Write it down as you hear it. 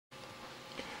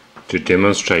To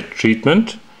demonstrate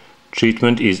treatment,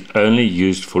 treatment is only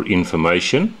used for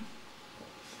information.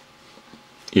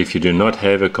 If you do not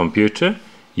have a computer,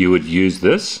 you would use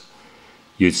this.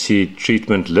 You'd see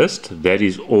treatment list, that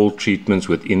is all treatments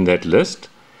within that list.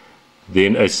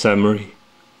 Then a summary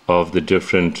of the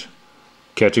different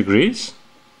categories,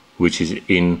 which is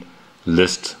in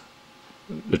list,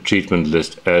 the treatment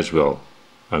list as well.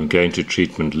 I'm going to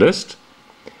treatment list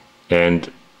and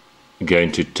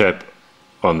going to tap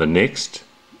on the next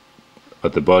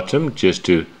at the bottom just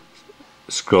to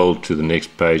scroll to the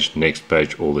next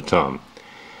page all the time.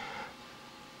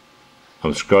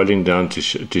 I'm scrolling down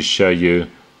to show you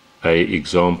an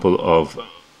example of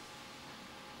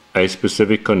a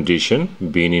specific condition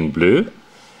being in blue.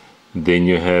 Then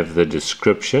you have the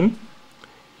description,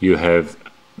 you have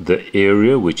the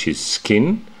area which is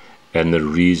skin, and the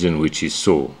reason which is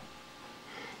sore.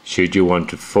 Should you want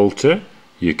to filter,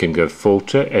 you can go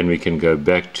filter, and we can go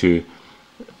back to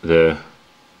the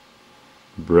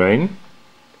brain.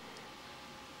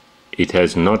 It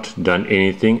has not done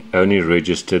anything, only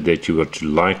registered that you would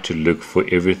like to look for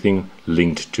everything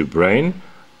linked to brain.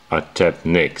 I tap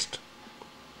next.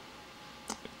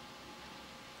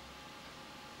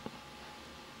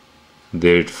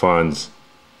 There it finds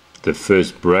the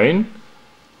first brain.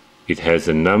 It has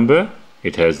a number,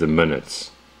 it has the minutes.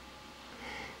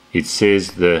 It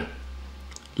says the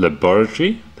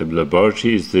laboratory. The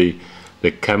laboratory is the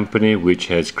company which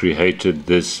has created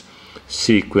this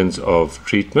sequence of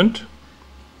treatment.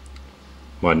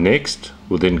 My next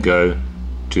will then go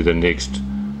to the next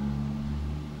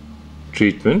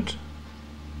treatment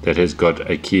that has got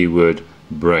a keyword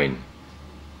brain.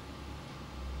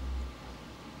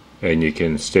 And you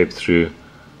can step through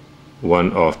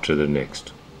one after the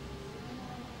next.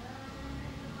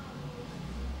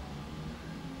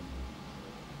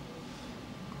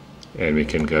 And we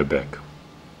can go back.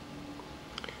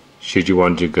 Should you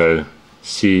want to go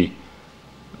see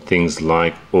things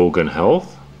like organ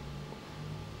health,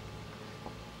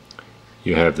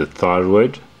 you have the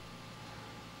thyroid,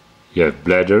 you have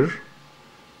bladder.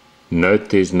 Note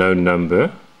there's no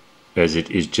number, as it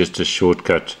is just a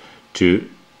shortcut to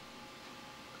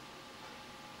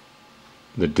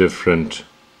the different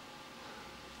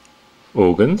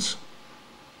organs,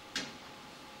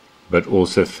 but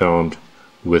also found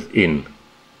within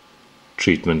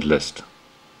treatment list.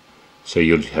 So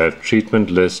you'll have treatment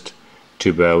list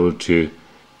to be able to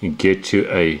get to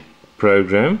a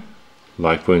program,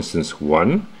 like for instance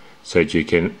 1, so that you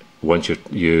can, once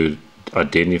you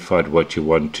identified what you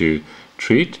want to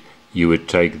treat, you would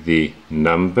take the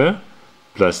number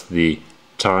plus the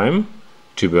time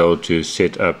to be able to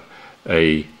set up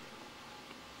a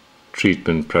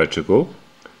treatment protocol,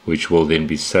 which will then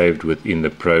be saved within the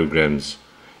programs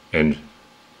and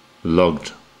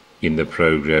logged in the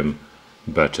program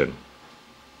button.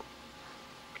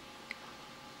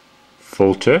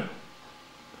 Filter.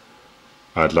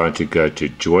 I'd like to go to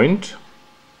joint.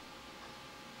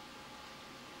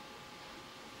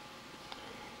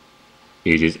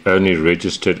 It is only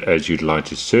registered as you'd like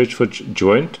to search for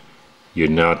joint. You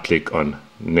now click on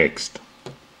next.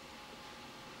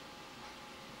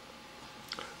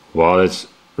 While it's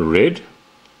red,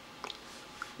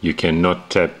 you cannot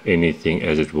tap anything,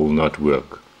 as it will not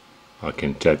work. I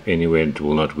can tap anywhere and it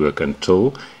will not work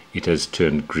until it has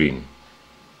turned green.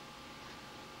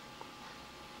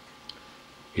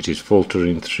 It is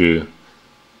filtering through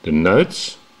the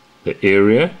notes, the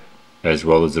area, as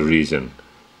well as the reason.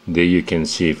 There you can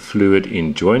see fluid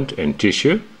in joint and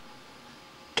tissue.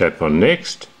 Tap on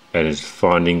next and it's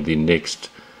finding the next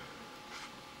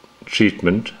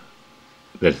treatment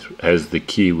that has the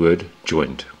keyword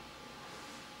joint.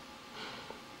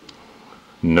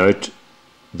 Note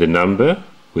the number,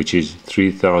 which is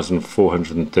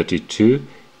 3432.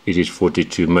 It is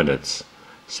 42 minutes.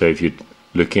 So if you're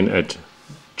looking at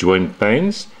joint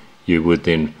pains, you would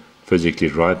then physically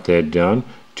write that down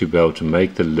to be able to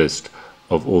make the list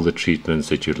of all the treatments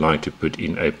that you'd like to put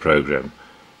in a program.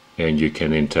 And you can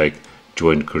then take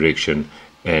joint correction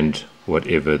and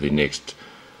whatever the next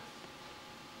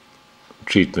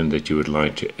treatment that you would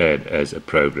like to add as a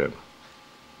program.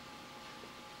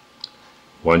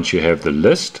 Once you have the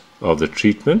list of the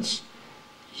treatments,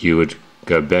 you would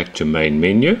go back to main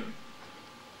menu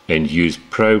and use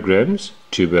programs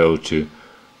to be able to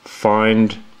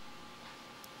find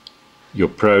your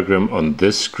program on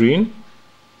this screen,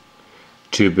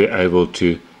 to be able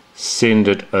to send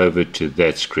it over to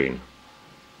that screen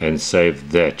and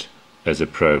save that as a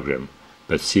program.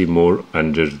 But see more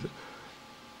under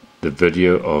the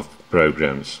video of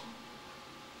programs.